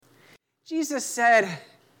Jesus said,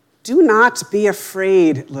 "Do not be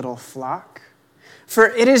afraid, little flock, for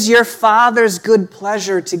it is your Father's good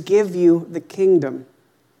pleasure to give you the kingdom.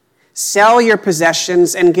 Sell your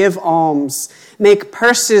possessions and give alms. Make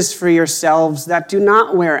purses for yourselves that do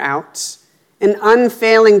not wear out, an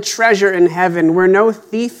unfailing treasure in heaven where no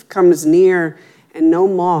thief comes near and no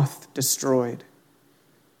moth destroyed.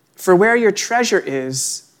 For where your treasure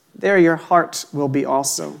is, there your heart will be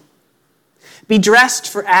also. Be dressed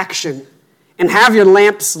for action and have your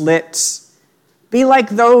lamps lit. Be like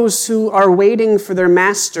those who are waiting for their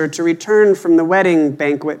master to return from the wedding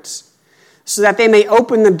banquet, so that they may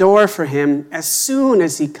open the door for him as soon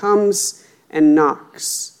as he comes and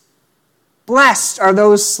knocks. Blessed are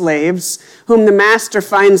those slaves whom the master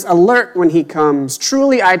finds alert when he comes.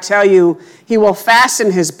 Truly, I tell you, he will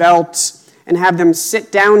fasten his belt and have them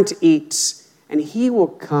sit down to eat, and he will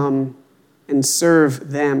come and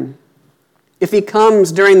serve them. If he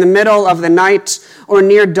comes during the middle of the night or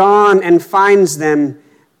near dawn and finds them,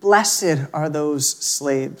 blessed are those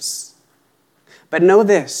slaves. But know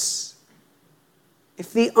this,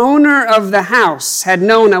 if the owner of the house had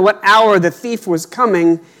known at what hour the thief was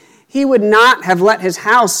coming, he would not have let his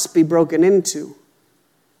house be broken into.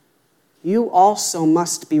 You also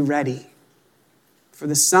must be ready, for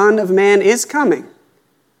the Son of Man is coming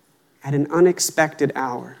at an unexpected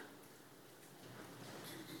hour."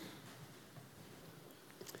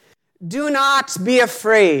 Do not be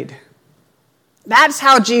afraid. That's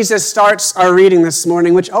how Jesus starts our reading this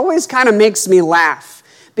morning, which always kind of makes me laugh,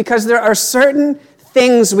 because there are certain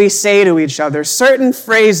things we say to each other, certain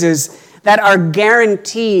phrases that are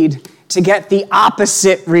guaranteed to get the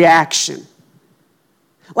opposite reaction.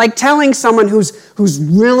 Like telling someone who's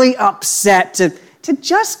really upset to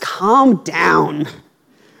just calm down,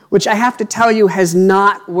 which I have to tell you has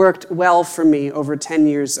not worked well for me over 10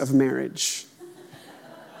 years of marriage.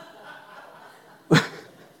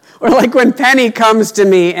 Or like when Penny comes to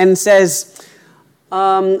me and says,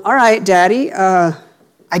 all right, Daddy,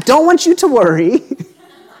 I don't want you to worry.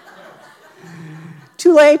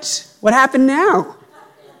 Too late. What happened now?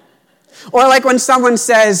 Or like when someone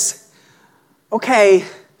says, okay,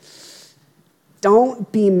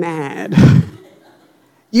 don't be mad.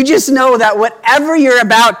 You just know that whatever you're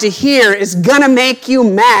about to hear is going to make you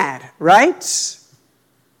mad, right?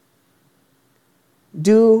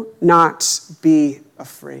 Do not be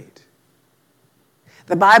afraid.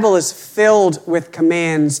 The Bible is filled with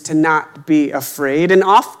commands to not be afraid, and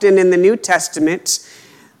often in the New Testament,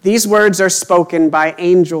 these words are spoken by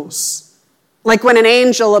angels. Like when an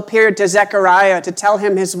angel appeared to Zechariah to tell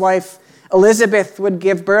him his wife Elizabeth would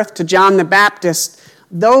give birth to John the Baptist,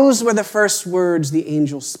 those were the first words the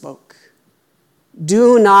angel spoke.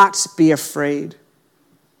 Do not be afraid.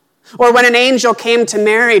 Or when an angel came to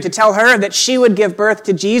Mary to tell her that she would give birth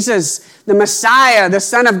to Jesus, the Messiah, the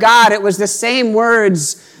Son of God, it was the same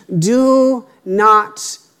words. Do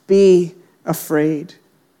not be afraid.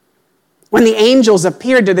 When the angels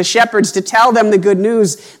appeared to the shepherds to tell them the good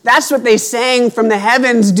news, that's what they sang from the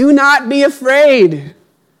heavens. Do not be afraid.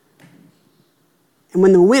 And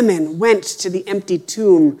when the women went to the empty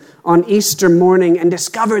tomb on Easter morning and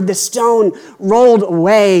discovered the stone rolled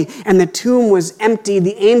away and the tomb was empty,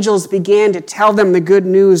 the angels began to tell them the good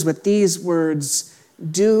news with these words,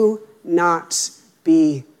 do not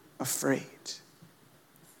be afraid.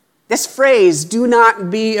 This phrase, do not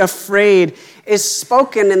be afraid, is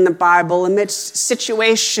spoken in the Bible amidst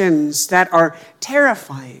situations that are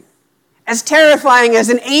terrifying as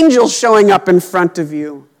an angel showing up in front of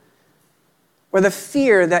you, or the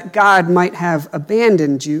fear that God might have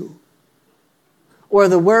abandoned you, or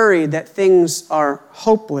the worry that things are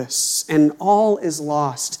hopeless and all is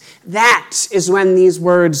lost. That is when these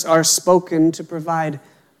words are spoken to provide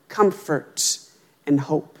comfort and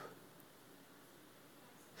hope.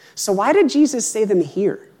 So why did Jesus say them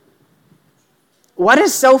here? What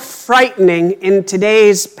is so frightening in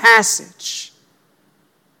today's passage?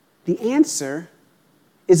 The answer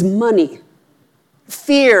is money.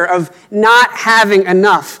 Fear of not having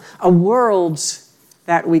enough, a world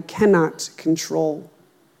that we cannot control.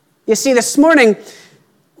 You see, this morning,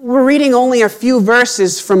 we're reading only a few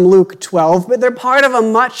verses from Luke 12, but they're part of a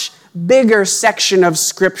much bigger section of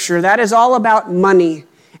Scripture that is all about money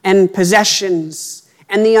and possessions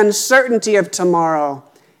and the uncertainty of tomorrow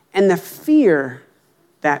and the fear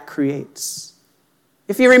that creates.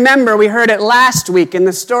 If you remember, we heard it last week in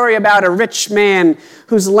the story about a rich man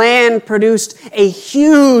whose land produced a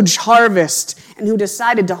huge harvest and who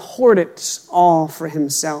decided to hoard it all for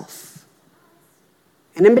himself.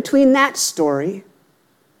 And in between that story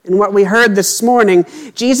and what we heard this morning,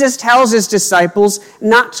 Jesus tells his disciples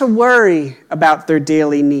not to worry about their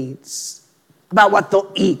daily needs. about what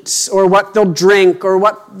they'll eat or what they'll drink or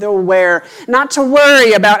what they'll wear, not to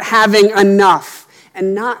worry about having enough,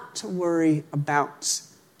 and not to worry about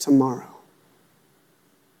tomorrow.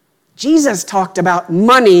 Jesus talked about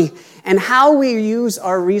money and how we use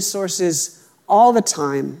our resources all the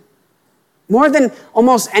time, more than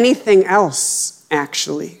almost anything else,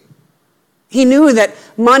 actually. He knew that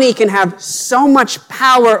money can have so much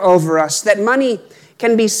power over us, that money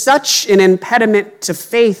can be such an impediment to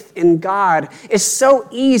faith in God. It's so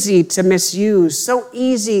easy to misuse, so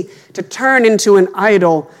easy to turn into an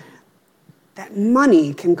idol, that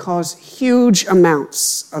money can cause huge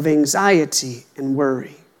amounts of anxiety and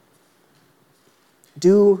worry.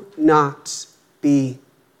 Do not be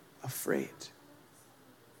afraid.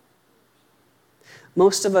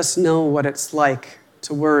 Most of us know what it's like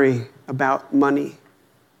to worry about money.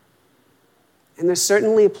 And there's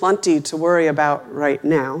certainly plenty to worry about right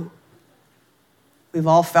now. We've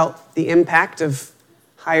all felt the impact of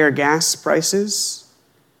higher gas prices.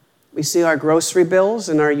 We see our grocery bills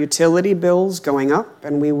and our utility bills going up,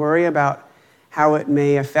 and we worry about how it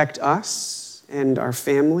may affect us and our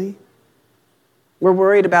family. We're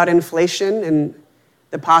worried about inflation and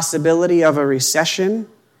the possibility of a recession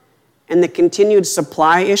and the continued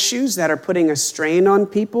supply issues that are putting a strain on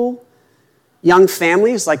people. Young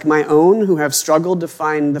families like my own who have struggled to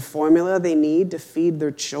find the formula they need to feed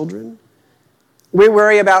their children. We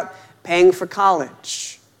worry about paying for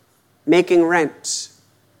college, making rent,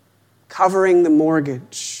 covering the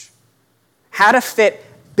mortgage, how to fit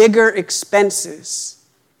bigger expenses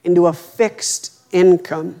into a fixed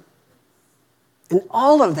income. And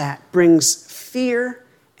all of that brings fear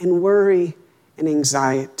and worry and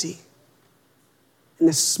anxiety. And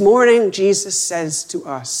this morning, Jesus says to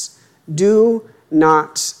us, do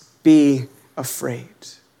not be afraid.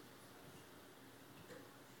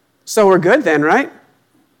 So we're good then, right?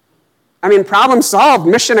 I mean, problem solved,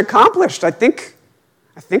 mission accomplished. I think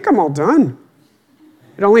I'm all done.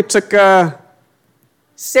 It only took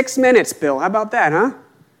 6 minutes, Bill. How about that, huh?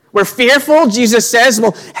 We're fearful. Jesus says,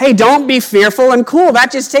 well, hey, don't be fearful, and cool.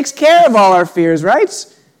 That just takes care of all our fears, right?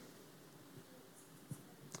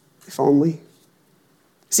 If only.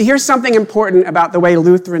 See, here's something important about the way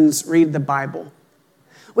Lutherans read the Bible.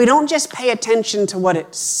 We don't just pay attention to what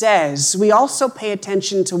it says, we also pay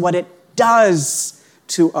attention to what it does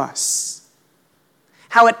to us,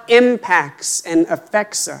 how it impacts and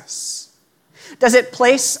affects us. Does it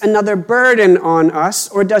place another burden on us,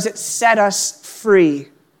 or does it set us free?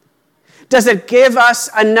 Does it give us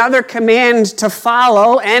another command to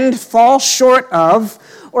follow and fall short of,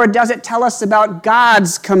 or does it tell us about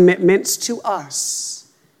God's commitments to us?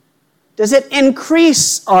 Does it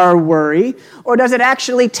increase our worry, or does it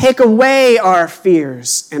actually take away our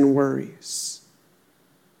fears and worries?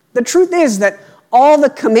 The truth is that all the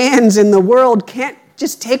commands in the world can't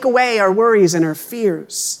just take away our worries and our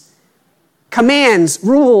fears. Commands,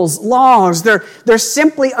 rules, laws, they're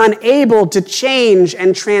simply unable to change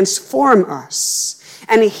and transform us.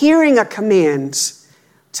 And hearing a command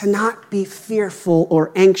to not be fearful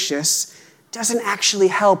or anxious doesn't actually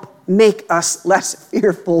help make us less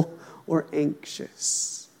fearful or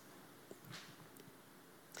anxious.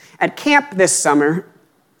 At camp this summer,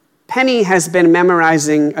 Penny has been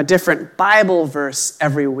memorizing a different Bible verse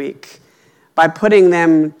every week by putting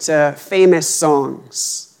them to famous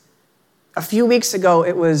songs. A few weeks ago,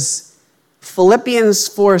 it was Philippians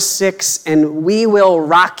 4:6 and We Will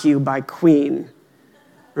Rock You by Queen,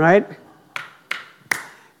 right?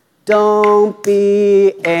 Don't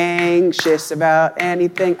be anxious about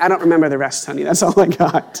anything. I don't remember the rest, honey. That's all I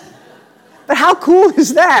got. But how cool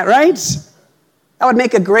is that, right? That would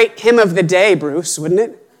make a great hymn of the day, Bruce, wouldn't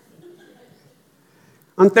it?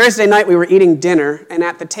 On Thursday night, we were eating dinner, and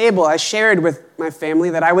at the table, I shared with my family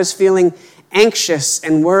that I was feeling anxious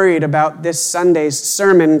and worried about this Sunday's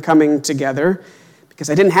sermon coming together because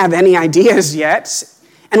I didn't have any ideas yet.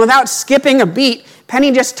 And without skipping a beat,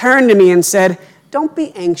 Penny just turned to me and said, "Don't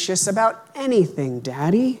be anxious about anything,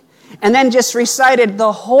 Daddy." And then just recited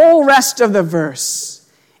the whole rest of the verse.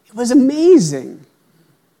 It was amazing.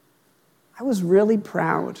 I was really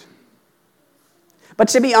proud. But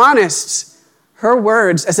to be honest, her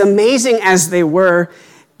words, as amazing as they were,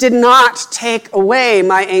 did not take away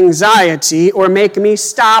my anxiety or make me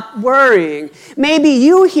stop worrying. Maybe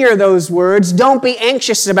you hear those words, don't be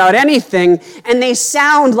anxious about anything, and they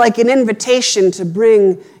sound like an invitation to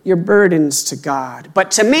bring your burdens to God. But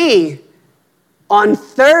to me, on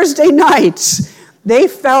Thursday nights, they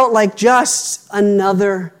felt like just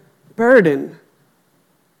another burden,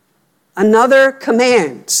 another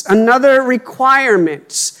command, another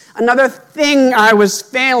requirement, another thing I was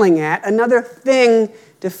failing at, another thing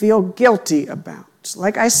to feel guilty about.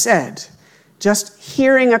 Like I said, just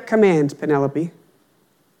hearing a command, Penelope.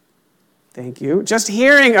 Thank you. Just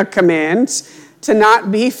hearing a command to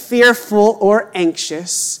not be fearful or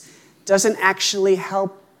anxious doesn't actually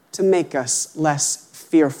help to make us less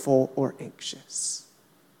fearful or anxious.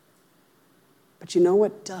 But you know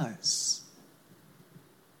what does?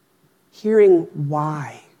 Hearing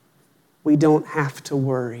why we don't have to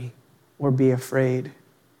worry or be afraid.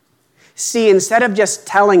 See, instead of just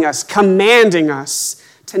telling us, commanding us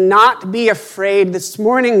to not be afraid, this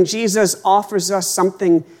morning Jesus offers us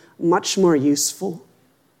something much more useful.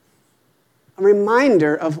 A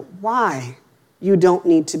reminder of why you don't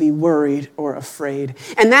need to be worried or afraid.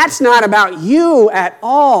 And that's not about you at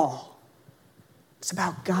all. It's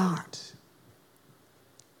about God.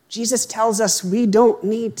 Jesus tells us we don't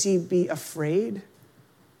need to be afraid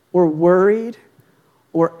or worried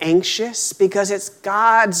or anxious because it's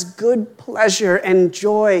God's good pleasure and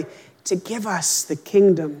joy to give us the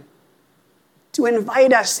kingdom, to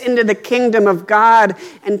invite us into the kingdom of God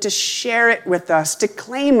and to share it with us, to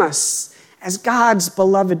claim us as God's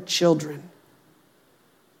beloved children.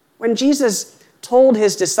 When Jesus told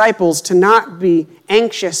his disciples to not be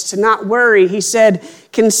anxious, to not worry, he said,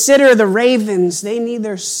 "Consider the ravens. They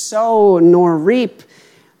neither sow nor reap.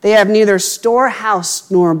 They have neither storehouse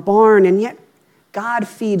nor barn, and yet God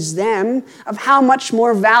feeds them. Of how much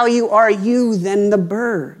more value are you than the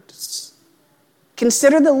birds?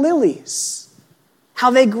 Consider the lilies, how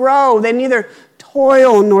they grow. They neither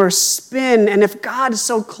toil nor spin. And if God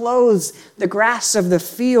so clothes the grass of the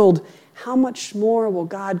field, how much more will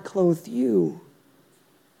God clothe you?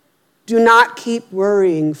 Do not keep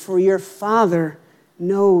worrying, for your Father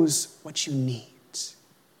knows what you need."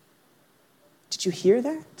 Did you hear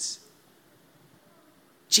that?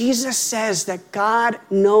 Jesus says that God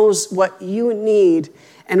knows what you need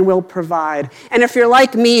and will provide. And if you're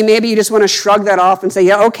like me, maybe you just want to shrug that off and say,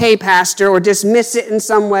 "Yeah, okay, Pastor," or dismiss it in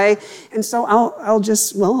some way. And so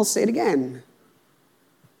I'll say it again.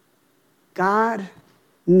 God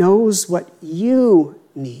knows what you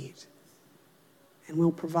need and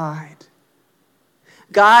will provide.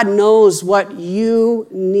 God knows what you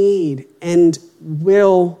need and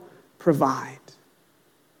will provide.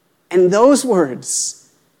 And those words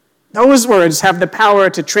have the power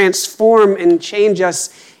to transform and change us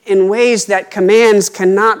in ways that commands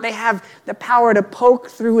cannot. They have the power to poke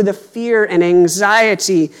through the fear and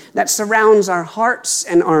anxiety that surrounds our hearts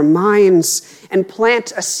and our minds and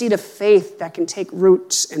plant a seed of faith that can take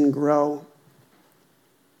roots and grow.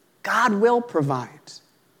 God will provide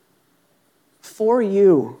for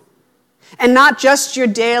you. And not just your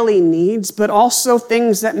daily needs, but also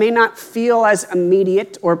things that may not feel as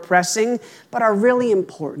immediate or pressing, but are really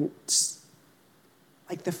important,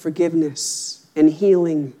 like the forgiveness and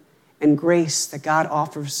healing and grace that God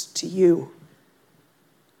offers to you,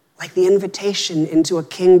 like the invitation into a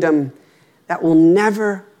kingdom that will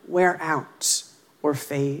never wear out or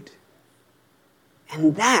fade.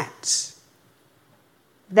 And that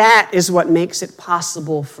is what makes it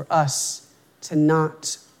possible for us to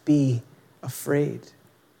not be afraid.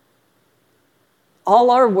 All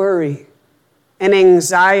our worry and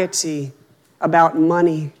anxiety about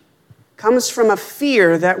money comes from a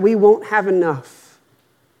fear that we won't have enough,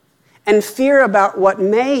 and fear about what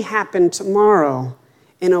may happen tomorrow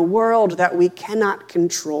in a world that we cannot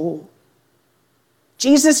control.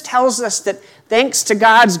 Jesus tells us that thanks to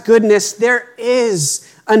God's goodness, there is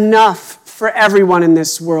enough for everyone in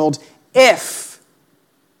this world if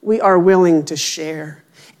we are willing to share.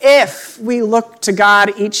 If we look to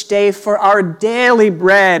God each day for our daily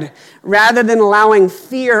bread, rather than allowing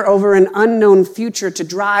fear over an unknown future to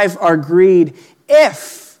drive our greed.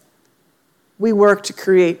 If we work to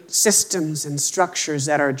create systems and structures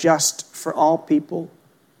that are just for all people.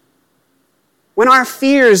 When our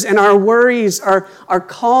fears and our worries are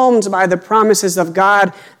calmed by the promises of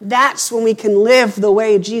God, that's when we can live the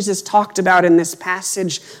way Jesus talked about in this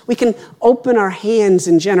passage. We can open our hands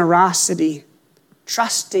in generosity,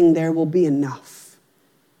 trusting there will be enough.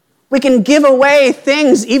 We can give away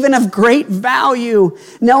things even of great value,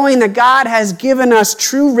 knowing that God has given us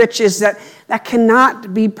true riches that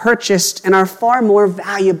cannot be purchased and are far more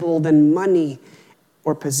valuable than money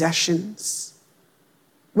or possessions.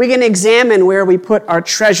 We can examine where we put our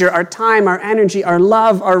treasure, our time, our energy, our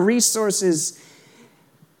love, our resources,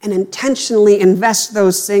 and intentionally invest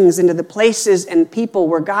those things into the places and people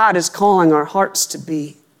where God is calling our hearts to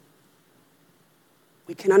be.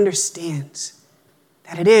 We can understand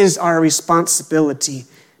that it is our responsibility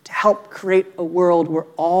to help create a world where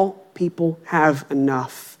all people have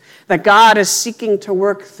enough, that God is seeking to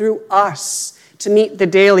work through us to meet the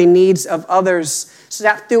daily needs of others so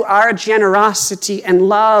that through our generosity and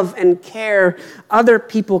love and care, other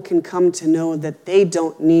people can come to know that they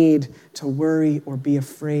don't need to worry or be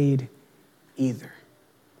afraid either.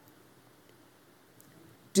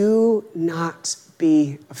 Do not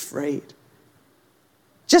be afraid.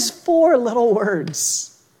 Just 4 little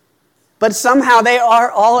words, but somehow they are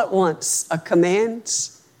all at once a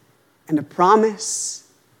command and a promise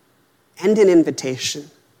and an invitation.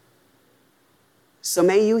 So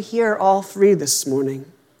may you hear all 3 this morning.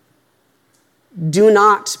 Do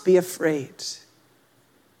not be afraid.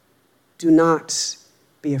 Do not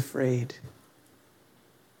be afraid.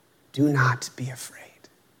 Do not be afraid.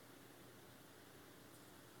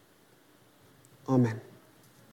 Amen.